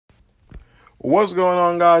What's going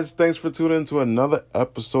on, guys? Thanks for tuning in to another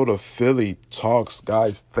episode of Philly Talks.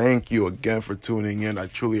 Guys, thank you again for tuning in. I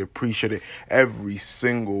truly appreciate it every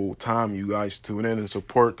single time you guys tune in and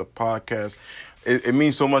support the podcast. It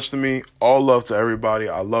means so much to me. All love to everybody.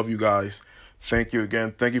 I love you guys. Thank you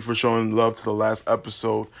again. Thank you for showing love to the last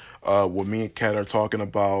episode where me and Kat are talking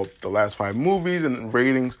about the last 5 movies and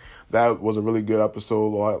ratings. That was a really good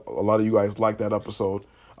episode. A lot of you guys liked that episode.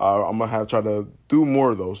 I'm going to try to do more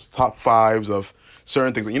of those top 5s of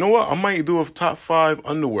certain things. You know what? I might do a top 5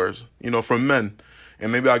 underwears, for men.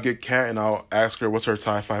 And maybe I'll get Kat and I'll ask her what's her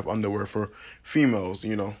top 5 underwear for females,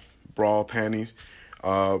 bra, panties.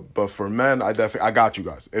 But for men, I got you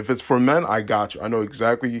guys. If it's for men, I got you. I know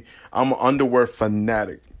exactly. I'm an underwear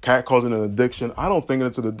fanatic. Kat calls it an addiction. I don't think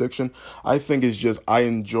it's an addiction. I think it's just I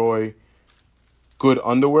enjoy good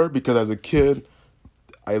underwear because as a kid,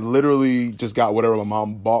 I literally just got whatever my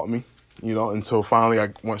mom bought me, until finally I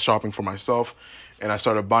went shopping for myself and I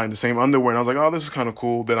started buying the same underwear and I was like, oh, this is kind of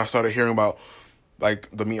cool. Then I started hearing about like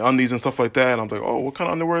the MeUndies and stuff like that. And I'm like, oh, what kind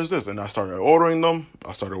of underwear is this? And I started ordering them.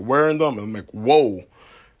 I started wearing them. And I'm like, whoa,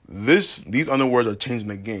 these underwears are changing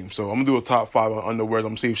the game. So I'm going to do a top 5 on underwears. I'm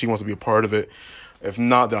going to see if she wants to be a part of it. If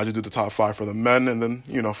not, then I'll just do the top 5 for the men. And then,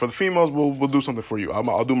 for the females, we'll do something for you.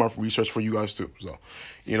 I'll do my research for you guys too. So,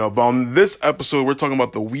 but on this episode, we're talking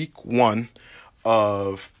about the week 1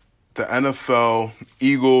 of the NFL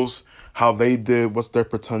Eagles, how they did, what's their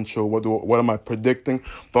potential, what am I predicting.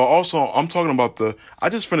 But also, I'm talking about I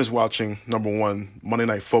just finished watching, number 1, Monday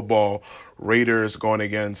Night Football, Raiders going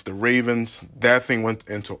against the Ravens. That thing went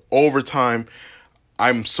into overtime.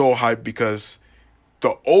 I'm so hyped because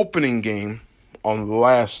the opening game on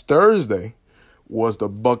last Thursday was the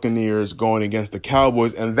Buccaneers going against the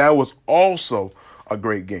Cowboys, and that was also a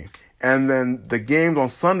great game. And then the games on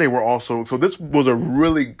Sunday were also, so this was a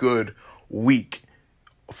really good week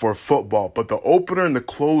for football. But the opener and the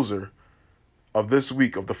closer of this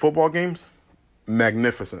week of the football games,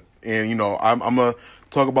 magnificent. And, I'm going to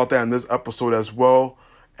talk about that in this episode as well.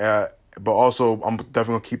 But also, I'm definitely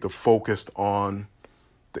going to keep the focus on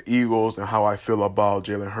the Eagles and how I feel about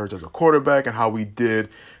Jalen Hurts as a quarterback and how we did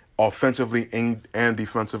offensively and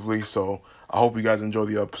defensively. So I hope you guys enjoy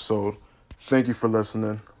the episode. Thank you for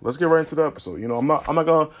listening. Let's get right into the episode. I'm not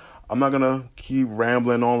gonna keep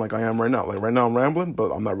rambling on like I am right now. Like right now I'm rambling,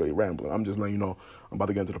 but I'm not really rambling. I'm just letting you know I'm about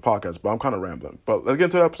to get into the podcast, but I'm kind of rambling. But let's get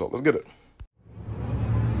into the episode. Let's get it.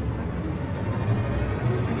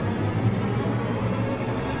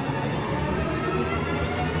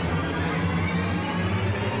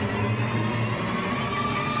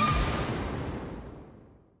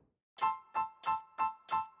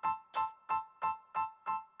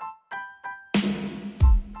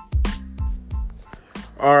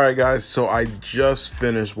 All right, guys. So I just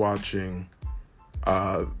finished watching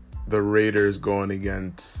the Raiders going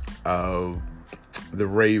against the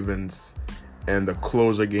Ravens and the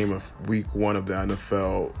closer game of week 1 of the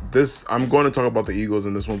NFL. I'm going to talk about the Eagles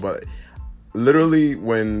in this one, but literally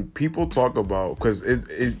when people talk about, because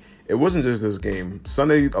it wasn't just this game.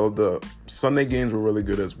 The Sunday games were really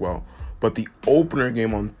good as well. But the opener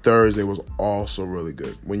game on Thursday was also really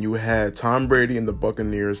good. When you had Tom Brady and the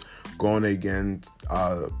Buccaneers going against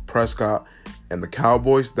Prescott and the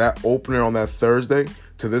Cowboys, that opener on that Thursday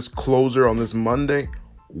to this closer on this Monday,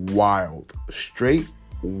 wild. Straight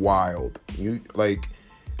wild.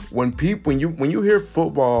 When you hear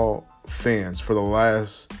football fans for the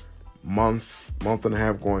last month and a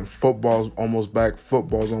half going, football's almost back,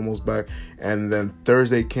 and then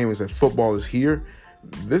Thursday came and said football is here.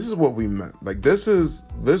 This is what we meant. This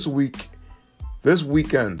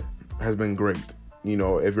weekend has been great.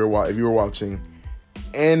 If you were watching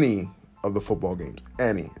any of the football games,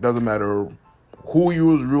 it doesn't matter who you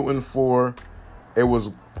was rooting for, it was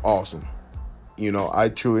awesome. I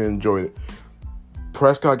truly enjoyed it.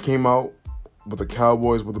 Prescott came out with the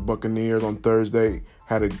Cowboys, with the Buccaneers on Thursday,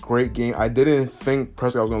 had a great game. I didn't think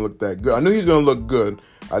Prescott was going to look that good. I knew he was going to look good.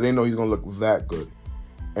 I didn't know he was going to look that good.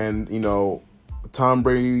 And, Tom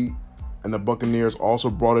Brady and the Buccaneers also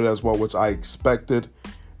brought it as well, which I expected.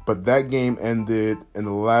 But that game ended in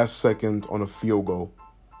the last second on a field goal.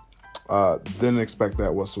 Didn't expect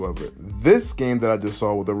that whatsoever. This game that I just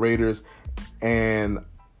saw with the Raiders and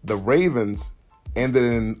the Ravens ended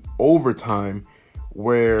in overtime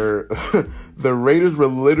where the Raiders were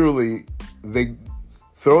literally, they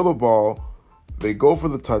throw the ball, they go for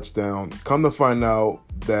the touchdown. Come to find out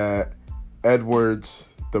that Edwards,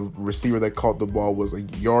 the receiver that caught the ball, was a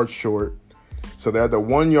yard short. So they're at the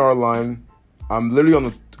 1 yard line. I'm literally on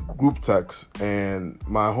the group text, and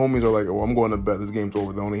my homies are like, well, I'm going to bed. This game's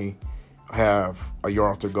over. They only have a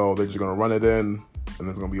yard to go. They're just going to run it in, and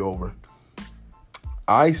it's going to be over.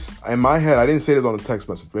 in my head, I didn't say this on the text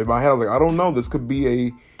message, but in my head, I was like, I don't know. This could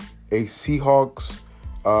be a Seahawks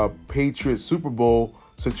Patriots Super Bowl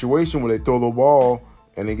situation where they throw the ball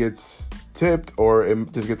and it gets tipped or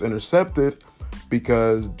it just gets intercepted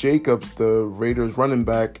because Jacobs, the Raiders running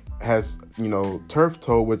back, has, turf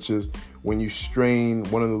toe, which is when you strain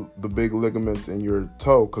one of the big ligaments in your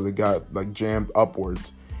toe because it got like jammed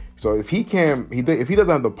upwards. So if he doesn't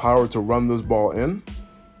have the power to run this ball in,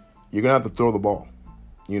 you're gonna have to throw the ball,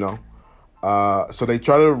 So they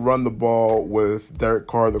try to run the ball with Derek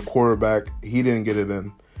Carr, the quarterback. He didn't get it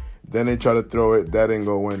in. Then they try to throw it. That didn't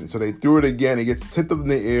go in. So they threw it again. It gets tipped up in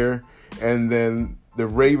the air, and then the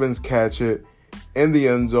Ravens catch it in the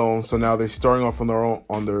end zone. So now they're starting off on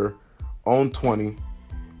their own 20,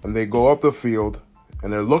 and they go up the field,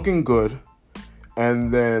 and they're looking good.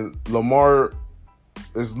 And then Lamar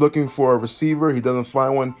is looking for a receiver. He doesn't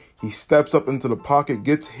find one. He steps up into the pocket,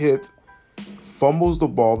 gets hit, fumbles the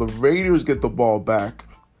ball. The Raiders get the ball back,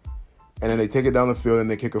 and then they take it down the field and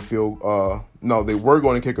they kick a field. No, they were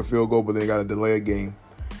going to kick a field goal, but they got to delay a game.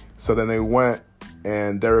 So then they went,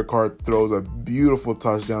 and Derek Carr throws a beautiful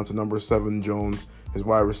touchdown to number 7 Jones, his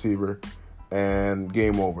wide receiver, and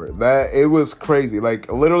game over. It was crazy.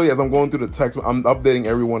 Like, literally, as I'm going through the text, I'm updating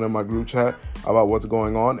everyone in my group chat about what's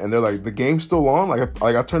going on, and they're like, the game's still on? Like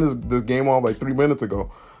I turned this game on like 3 minutes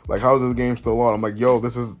ago. Like, how is this game still on? I'm like, yo,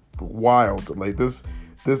 this is wild. Like, this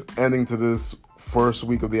ending to this first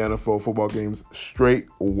week of the NFL football games, straight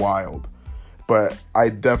wild. But I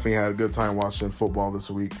definitely had a good time watching football this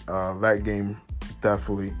week. That game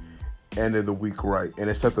definitely ended the week right, and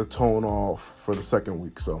it set the tone off for the second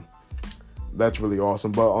week. So that's really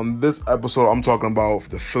awesome. But on this episode, I'm talking about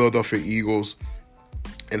the Philadelphia Eagles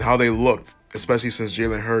and how they looked, especially since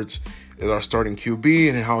Jalen Hurts is our starting QB,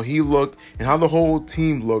 and how he looked and how the whole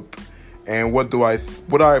team looked, and what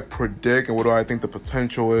I predict and what do I think the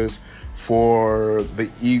potential is for the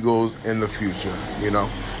Eagles in the future,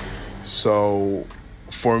 So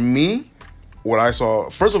for me, what I saw,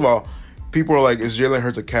 first of all, people are like, is Jalen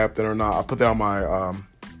Hurts a captain or not? I put that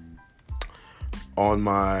on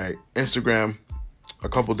my Instagram a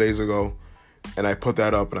couple days ago, and I put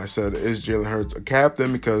that up and I said, is Jalen Hurts a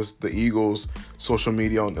captain? Because the Eagles social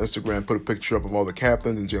media on Instagram put a picture up of all the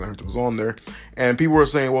captains and Jalen Hurts was on there. And people were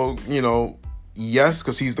saying, well, yes,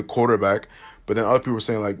 because he's the quarterback. But then other people were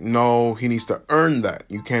saying, like, no, he needs to earn that.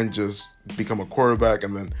 You can't just become a quarterback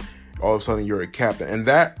and then all of a sudden you're a captain. And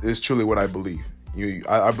that is truly what I believe.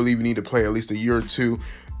 I believe you need to play at least a year or two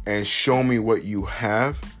and show me what you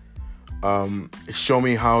have. Show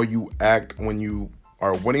me how you act when you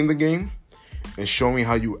are winning the game, and show me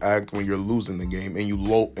how you act when you're losing the game and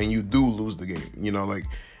you do lose the game. Like,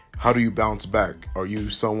 how do you bounce back? Are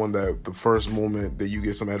you someone that the first moment that you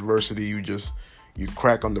get some adversity, you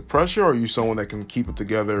crack under pressure, or are you someone that can keep it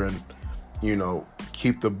together and,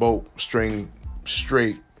 keep the boat string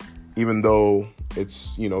straight, even though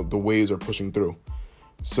it's, the waves are pushing through?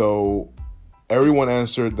 So everyone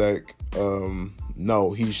answered that,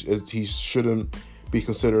 no, he shouldn't be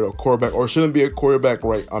considered a quarterback, or shouldn't be a quarterback,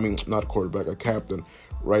 right? I mean, not quarterback, a captain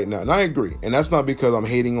right now. And I agree. And that's not because I'm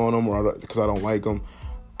hating on him or because I don't like him.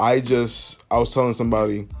 I was telling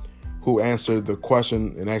somebody who answered the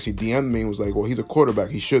question and actually DM'd me and was like, well, he's a quarterback.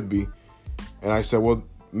 He should be. And I said, well,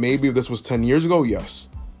 maybe if this was 10 years ago, yes.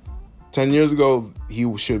 10 years ago,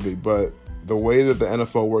 he should be. But the way that the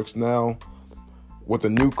NFL works now, with the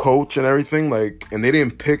new coach and everything, and they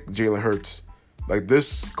didn't pick Jalen Hurts. Like,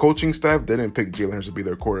 this coaching staff, they didn't pick Jalen Hurts to be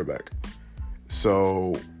their quarterback.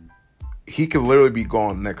 So he could literally be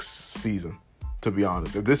gone next season, to be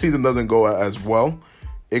honest. If this season doesn't go as well,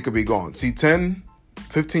 it could be gone. See, 10,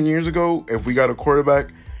 15 years ago, if we got a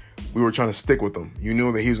quarterback, we were trying to stick with him. You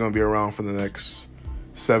knew that he was going to be around for the next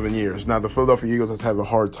 7 years. Now, the Philadelphia Eagles has had a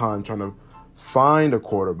hard time trying to find a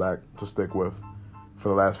quarterback to stick with for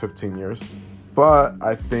the last 15 years. But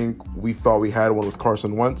I think we thought we had one with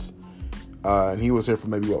Carson Wentz. And he was here for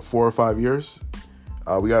maybe, 4 or 5 years.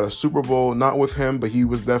 We got a Super Bowl, not with him, but he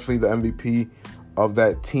was definitely the MVP of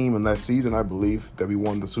that team in that season, I believe, that we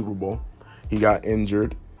won the Super Bowl. He got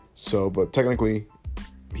injured, but technically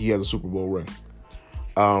he has a Super Bowl ring.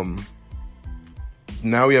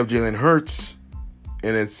 Now we have Jalen Hurts,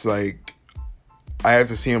 and it's like, I have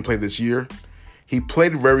to see him play this year. He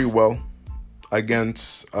played very well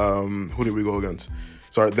against, who did we go against?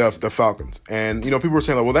 Sorry, the Falcons. And, people were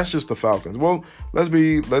saying, well, that's just the Falcons. Well,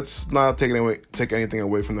 let's not take anything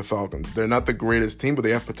away from the Falcons. They're not the greatest team, but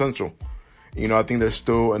they have potential. I think they're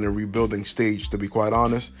still in a rebuilding stage, to be quite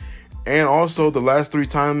honest. And also, the last 3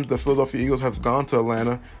 times the Philadelphia Eagles have gone to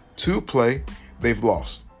Atlanta to play, they've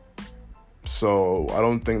lost. So I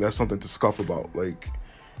don't think that's something to scuff about. Like,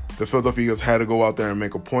 the Philadelphia Eagles had to go out there and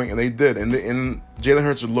make a point, and they did. And Jalen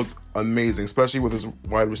Hurts looked amazing, especially with his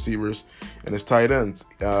wide receivers and his tight ends.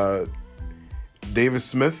 Dave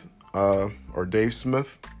Smith, however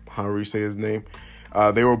you say his name,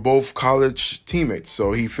 they were both college teammates,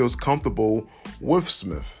 so he feels comfortable with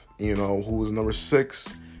Smith, who was number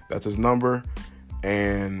 6. That's his number.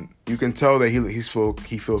 And you can tell that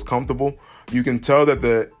he feels comfortable. You can tell that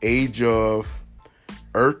the age of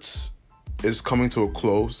Ertz is coming to a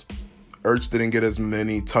close. Ertz didn't get as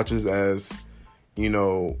many touches as,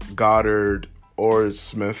 Goddard or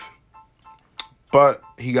Smith. But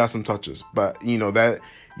he got some touches. But, that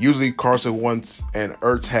usually Carson Wentz and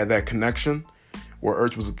Ertz had that connection where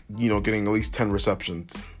Ertz was, getting at least 10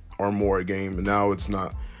 receptions or more a game. And now that's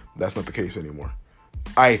not the case anymore.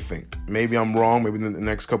 I think. Maybe I'm wrong. Maybe in the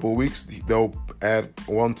next couple of weeks they'll add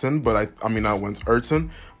Wentz, but Ertz.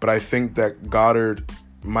 But I think that Goddard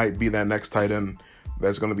might be that next tight end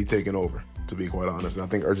that's going to be taken over, to be quite honest. And I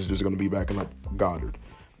think Ertz is just going to be backing up Goddard.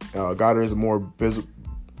 Goddard is more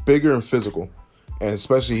bigger and physical, and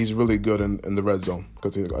especially he's really good in the red zone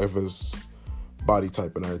because of his body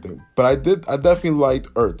type and everything. But I definitely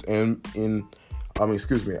liked Ertz,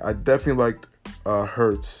 I definitely liked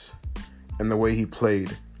Hurts and the way he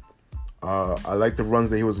played. I liked the runs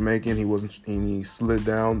that he was making. He slid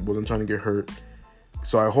down, wasn't trying to get hurt.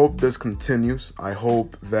 So I hope this continues. I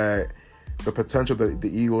hope that the potential that the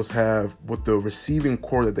Eagles have with the receiving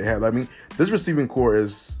core that they have. I mean, this receiving core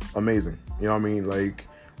is amazing. Like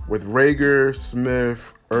with Rager,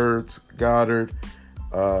 Smith, Ertz, Goddard,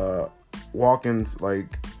 Watkins,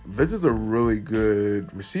 like this is a really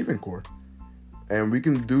good receiving core. And we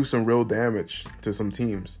can do some real damage to some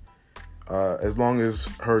teams. As long as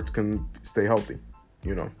Hurts can stay healthy,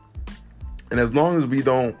 and as long as we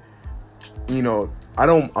don't,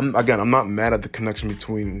 I'm not mad at the connection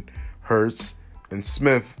between Hurts and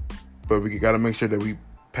Smith, but we got to make sure that we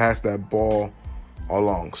pass that ball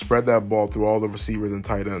along, spread that ball through all the receivers and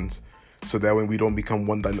tight ends, so that way we don't become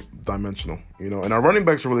one-dimensional, And our running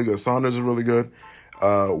backs are really good. Saunders is really good.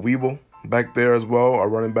 Weeble back there as well. Our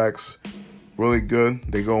running backs really good.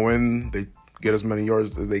 They go in, they get as many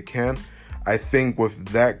yards as they can. I think with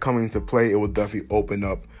that coming to play, it will definitely open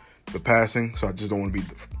up the passing. So I just don't want to be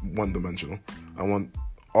one-dimensional. I want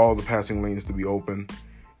all the passing lanes to be open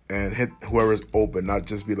and hit whoever's open, not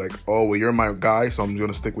just be like, oh, well, you're my guy, so I'm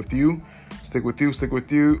going to stick with you.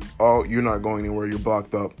 Oh, you're not going anywhere. You're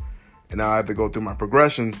blocked up. And now I have to go through my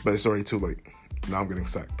progressions, but it's already too late. Now I'm getting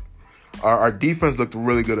sacked. Our defense looked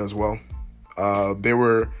really good as well. I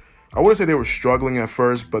wouldn't say they were struggling at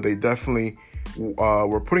first, but they definitely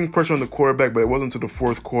were putting pressure on the quarterback, but it wasn't until the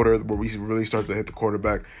fourth quarter where we really started to hit the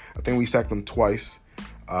quarterback. I think we sacked them twice.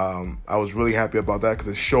 I was really happy about that because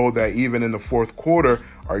it showed that even in the fourth quarter,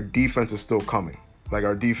 our defense is still coming. Like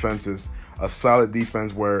our defense is a solid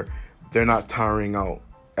defense where they're not tiring out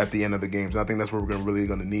at the end of the games. And I think that's what we're really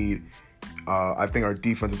going to need. I think our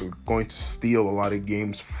defense is going to steal a lot of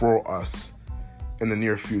games for us in the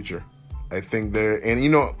near future. I think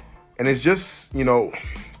and it's just,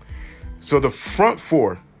 so the front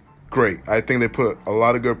four, great. I think they put a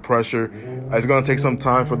lot of good pressure. It's going to take some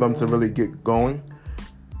time for them to really get going.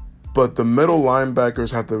 But the middle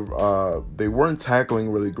linebackers they weren't tackling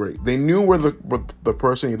really great. They knew where the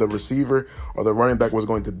person, either receiver or the running back, was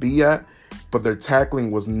going to be at, but their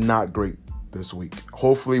tackling was not great this week.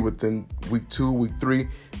 Hopefully within week 2, week 3,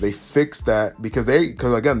 they fixed that because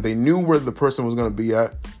again, they knew where the person was going to be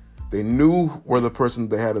at. They knew where the person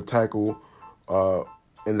they had to tackle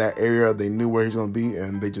in that area. They knew where he's going to be,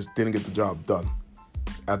 and they just didn't get the job done.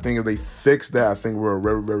 I think if they fix that, I think we're a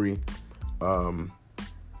very, very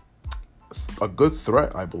a good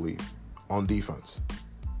threat, I believe, on defense.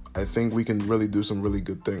 I think we can really do some really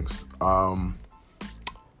good things.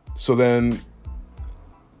 So then,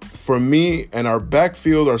 for me and our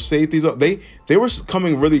backfield, our safeties, they were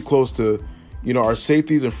coming really close to, our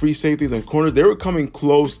safeties and free safeties and corners. They were coming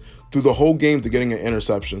close through the whole game to getting an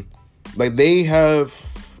interception. Like they have,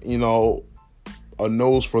 a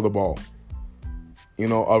nose for the ball.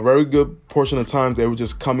 A very good portion of times they were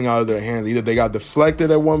just coming out of their hands. Either they got deflected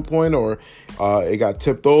at one point or it got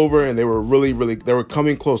tipped over, and they were they were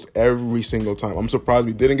coming close every single time. I'm surprised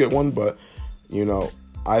we didn't get one, but,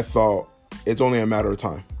 I thought it's only a matter of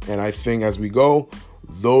time. And I think as we go,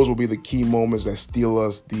 those will be the key moments that steal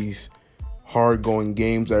us these hard-going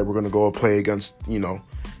games that we're going to go play against,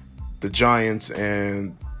 the Giants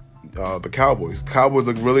and the Cowboys. Cowboys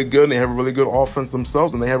look really good, and they have a really good offense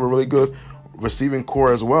themselves, and they have a really good receiving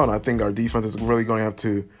core as well. And I think our defense is really going to have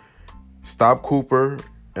to stop Cooper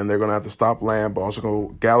and they're going to have to stop Lamb, but also go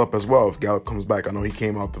Gallup as well. If Gallup comes back, I know he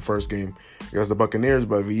came out the first game against the Buccaneers,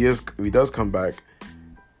 but if he does come back,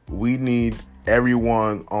 we need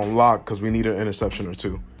everyone on lock because we need an interception or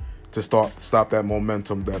two to stop that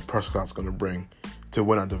momentum that Prescott's going to bring to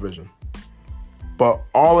win our division. But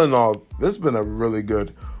all in all, this has been a really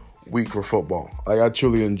good week for football. Like, I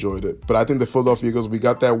truly enjoyed it. But I think the Philadelphia Eagles, we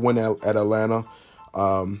got that win at Atlanta.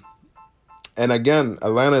 And again,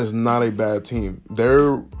 Atlanta is not a bad team.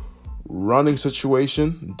 Their running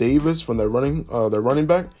situation, Davis from their running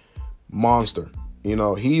back, monster. You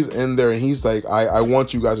know, he's in there and he's like, I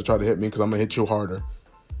want you guys to try to hit me because I'm going to hit you harder.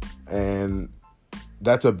 And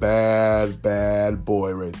that's a bad, bad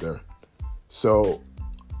boy right there. So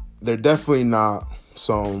they're definitely not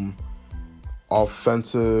some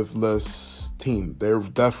offensive-less team. They're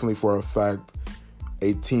definitely, for a fact,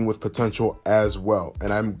 a team with potential as well.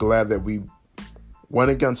 And I'm glad that we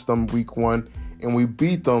went against them week 1 and we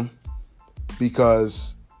beat them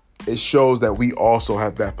because it shows that we also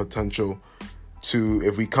have that potential to,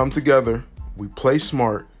 if we come together, we play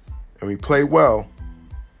smart, and we play well,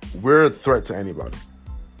 we're a threat to anybody.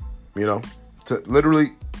 You know, to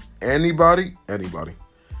literally anybody.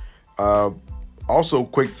 Also,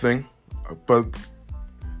 quick thing, but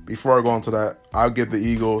before I go on to that, I'll give the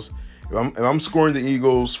Eagles. If I'm scoring the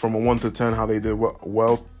Eagles from a 1 to 10, how they did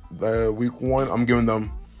well week 1, I'm giving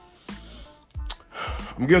them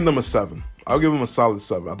a 7. I'll give them a solid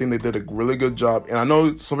 7. I think they did a really good job. And I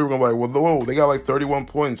know some people are going to be like, well, whoa, they got like 31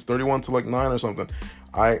 points, 31 to like 9 or something.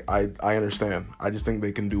 I understand. I just think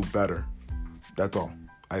they can do better. That's all.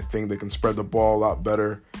 I think they can spread the ball a lot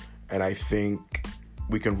better. And I think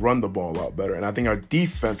we can run the ball a lot better. And I think our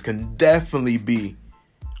defense can definitely be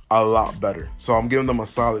a lot better. So I'm giving them a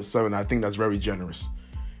solid 7. I think that's very generous,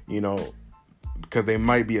 you know, because they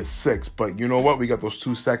might be a 6. But you know what? We got those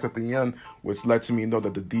 2 sacks at the end, which lets me know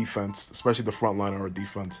that the defense, especially the front line of our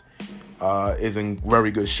defense, is in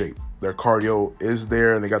very good shape. Their cardio is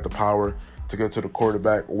there, and they got the power to get to the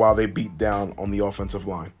quarterback while they beat down on the offensive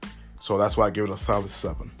line. So that's why I give it a solid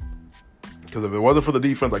 7. Because if it wasn't for the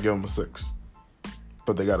defense, I'd give them a 6.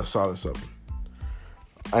 But they got a solid 7.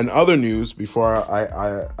 And other news, before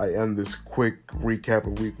I end this quick recap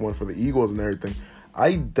of week 1 for the Eagles and everything,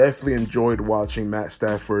 I definitely enjoyed watching Matt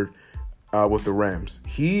Stafford with the Rams.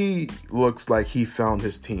 He looks like he found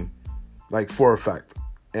his team, like for a fact.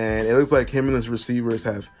 And it looks like him and his receivers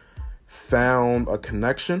have found a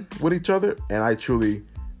connection with each other. And I truly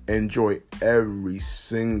enjoy every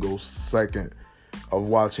single second of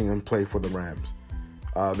watching him play for the Rams.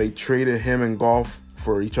 They traded him and Goff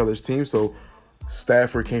for each other's team. So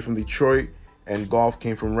Stafford came from Detroit and Goff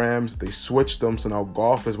came from Rams. They switched them, so now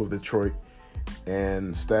Goff is with Detroit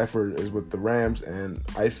and Stafford is with the Rams. And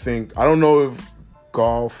I don't know if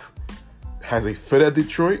Goff has a fit at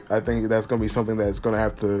Detroit. I think that's going to be something that's going to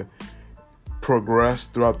have to progress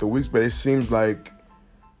throughout the weeks. But it seems like,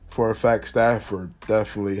 for a fact, Stafford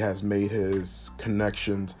definitely has made his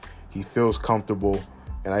connections. He feels comfortable.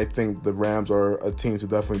 And I think the Rams are a team to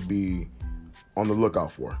definitely be on the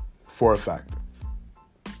lookout for a fact.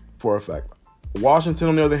 Washington,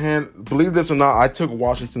 on the other hand, believe this or not, I took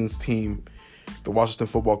Washington's team, the Washington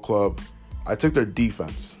Football Club, I took their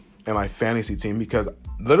defense in my fantasy team because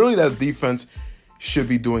literally that defense should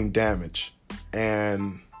be doing damage.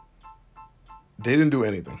 And they didn't do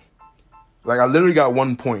anything. Like, I literally got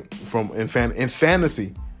 1 point in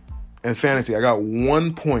fantasy. In fantasy, I got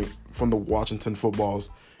 1 point from the Washington Football's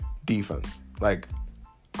defense. Like,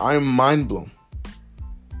 I'm mind blown.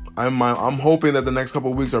 I'm hoping that the next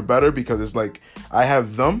couple of weeks are better because it's like I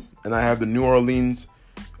have them and I have the New Orleans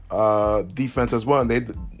defense as well.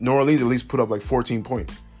 And New Orleans at least put up like 14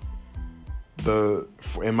 points.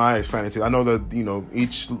 In my fantasy, I know that, you know,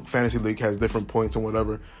 each fantasy league has different points and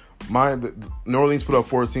whatever. New Orleans put up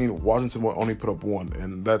 14. Washington will only put up 1,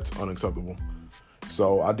 and that's unacceptable.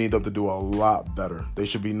 So I need them to do a lot better. There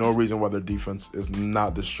should be no reason why their defense is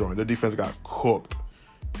not destroying. Their defense got cooked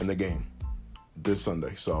in the game this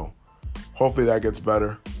Sunday. So hopefully that gets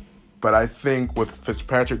better. But I think with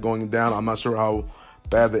Fitzpatrick going down, I'm not sure how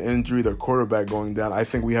bad the injury, their quarterback going down, I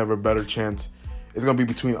think we have a better chance. It's going to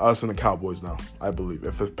be between us and the Cowboys now, I believe,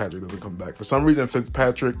 if Fitzpatrick doesn't come back. For some reason,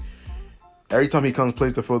 Fitzpatrick, every time he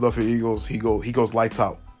plays the Philadelphia Eagles, he goes lights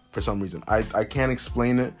out for some reason. I can't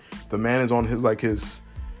explain it. The man is on his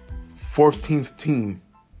 14th team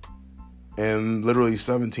in literally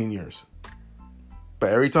 17 years.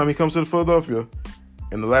 But every time he comes to Philadelphia,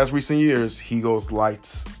 in the last recent years, he goes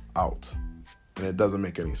lights out. And it doesn't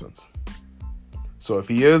make any sense. So if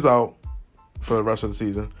he is out for the rest of the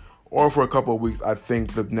season, or for a couple of weeks, I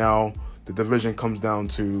think that now the division comes down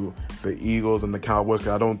to the Eagles and the Cowboys.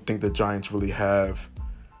 I don't think the Giants really have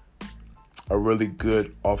a really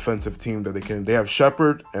good offensive team that they have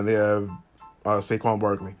Shepard and they have Saquon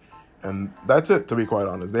Barkley. And that's it, to be quite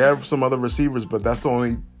honest. They have some other receivers, but that's the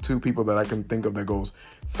only two people that I can think of that goes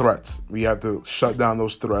threats. We have to shut down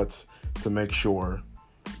those threats to make sure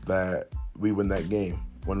that we win that game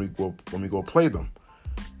when we go play them.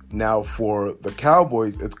 Now for the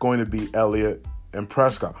Cowboys, it's going to be Elliott and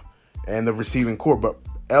Prescott and the receiving core. But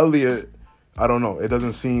Elliott, I don't know. It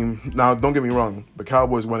doesn't seem... Now, don't get me wrong. The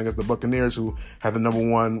Cowboys went against the Buccaneers, who have the number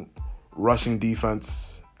one rushing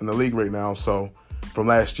defense in the league right now. So from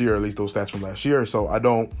last year, at least those stats from last year. So I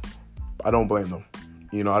don't blame them.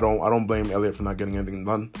 You know, I don't blame Elliott for not getting anything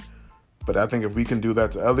done. But I think if we can do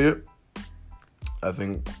that to Elliott, I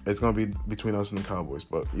think it's going to be between us and the Cowboys.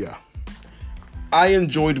 But yeah, I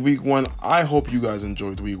enjoyed week 1. I hope you guys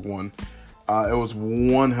enjoyed week 1. It was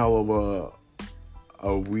one hell of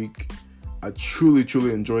a week. I truly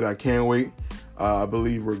enjoyed it. I can't wait. I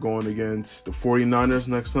believe we're going against the 49ers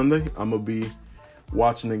next Sunday. I'm going to be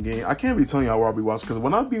watching the game. I can't be telling y'all where I'll be watching, because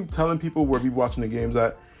when I be telling people where I'll be watching the games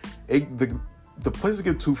at, the places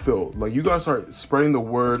get too filled. Like, you guys start spreading the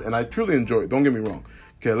word, and I truly enjoy it. Don't get me wrong.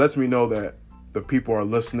 Okay, it lets me know that the people are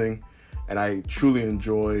listening, and I truly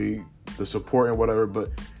enjoy the support and whatever. But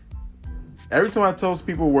every time I tell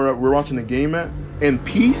people where we're watching the game at, in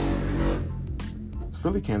peace,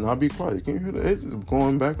 Philly cannot be quiet. You can't hear the edges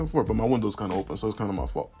going back and forth. But my window's kind of open, so it's kind of my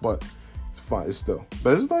fault. But it's fine. It's still.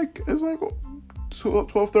 But it's like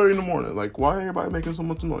 12:30 in the morning. Like, why everybody making so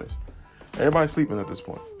much noise? Everybody's sleeping at this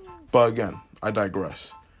point. But again, I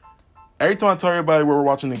digress. Every time I tell everybody where we're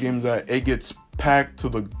watching the games at, it gets packed to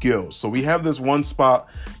the gills. So we have this one spot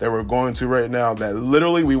that we're going to right now that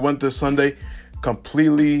literally we went this Sunday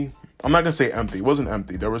completely, I'm not going to say empty. It wasn't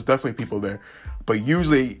empty. There was definitely people there. But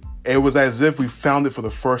usually it was as if we found it for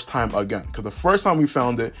the first time again. Because the first time we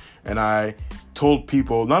found it, and I told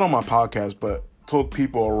people, not on my podcast, but told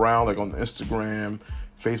people around, like on Instagram,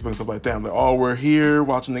 Facebook, and stuff like that. I'm like, oh, we're here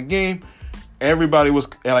watching the game. Everybody was,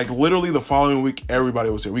 like, literally the following week,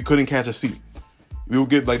 everybody was here. We couldn't catch a seat. We would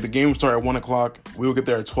get, like, the game would start at 1 o'clock. We would get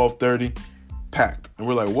there at 12:30, packed. And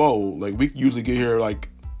we're like, whoa, like, we usually get here, like,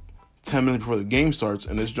 10 minutes before the game starts,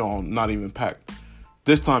 and this joint not even packed.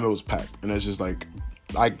 This time it was packed, and it's just like,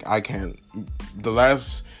 I can't.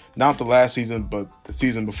 Not the last season, but the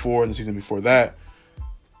season before and the season before that,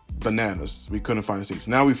 bananas. We couldn't find seats.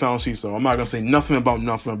 Now we found seats, so I'm not going to say nothing about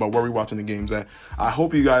where we're watching the games at. I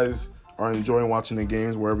hope you guys are enjoying watching the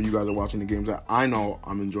games wherever you guys are watching the games at. I know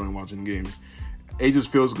I'm enjoying watching the games. It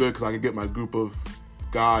just feels good because I can get my group of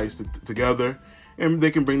guys together, and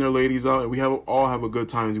they can bring their ladies out, and we all have a good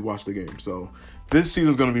time as we watch the game. So this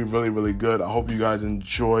season's going to be really, really good. I hope you guys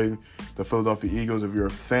enjoy the Philadelphia Eagles. If you're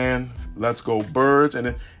a fan, let's go Birds.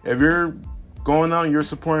 And if you're going out and you're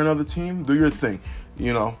supporting another team, do your thing.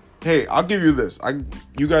 You know, hey, I'll give you this.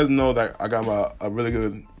 You guys know that I got a really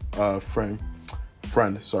good friend,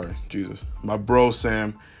 my bro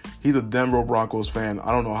Sam. He's a Denver Broncos fan.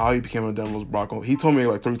 I don't know how he became a Denver Broncos. He told me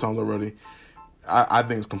like 3 times already. I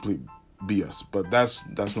think it's complete BS, but that's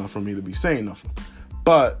not for me to be saying nothing.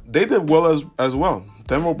 But they did well as well.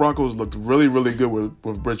 Denver Broncos looked really, really good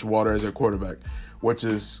with Bridgewater as their quarterback, which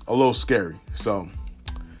is a little scary. So,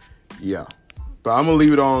 yeah. But I'm going to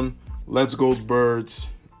leave it on Let's Go Birds.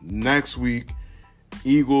 Next week,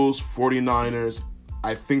 Eagles, 49ers.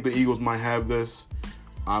 I think the Eagles might have this.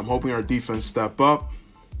 I'm hoping our defense step up.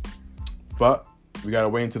 But we got to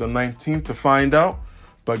wait until the 19th to find out.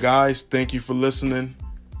 But, guys, thank you for listening.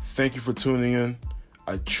 Thank you for tuning in.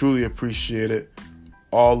 I truly appreciate it.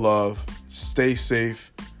 All love. Stay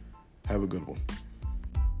safe. Have a good one.